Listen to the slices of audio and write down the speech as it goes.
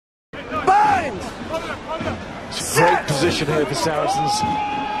position here for Saracens.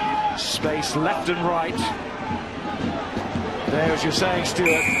 Space left and right. There, as you're saying, Stuart,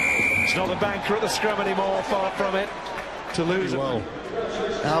 it's not a banker at the scrum anymore, far from it. To lose well.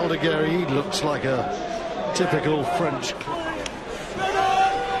 Aldegheri looks like a typical French.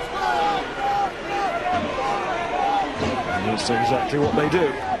 That's exactly what they do.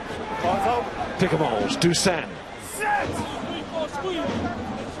 Picamoles, Dusan.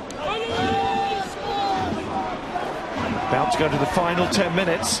 About to go to the final 10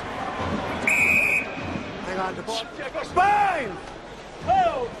 minutes. Hang on to spine!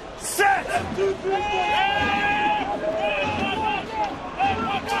 Set!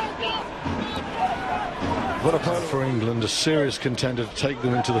 What about for England, a serious contender to take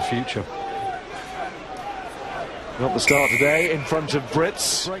them into the future? Not the start today in front of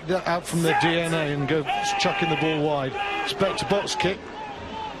Brits. Break that out from their DNA and go chucking the ball wide. Expect a box kick.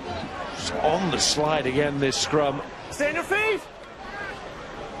 It's on the slide again, this scrum. Stay on your feet!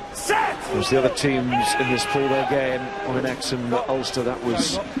 Set! As the other teams in this pool, their game on an Exham Ulster, that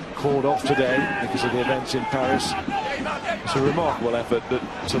was called off today because of the events in Paris. It's a remarkable effort that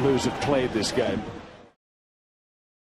Toulouse have played this game.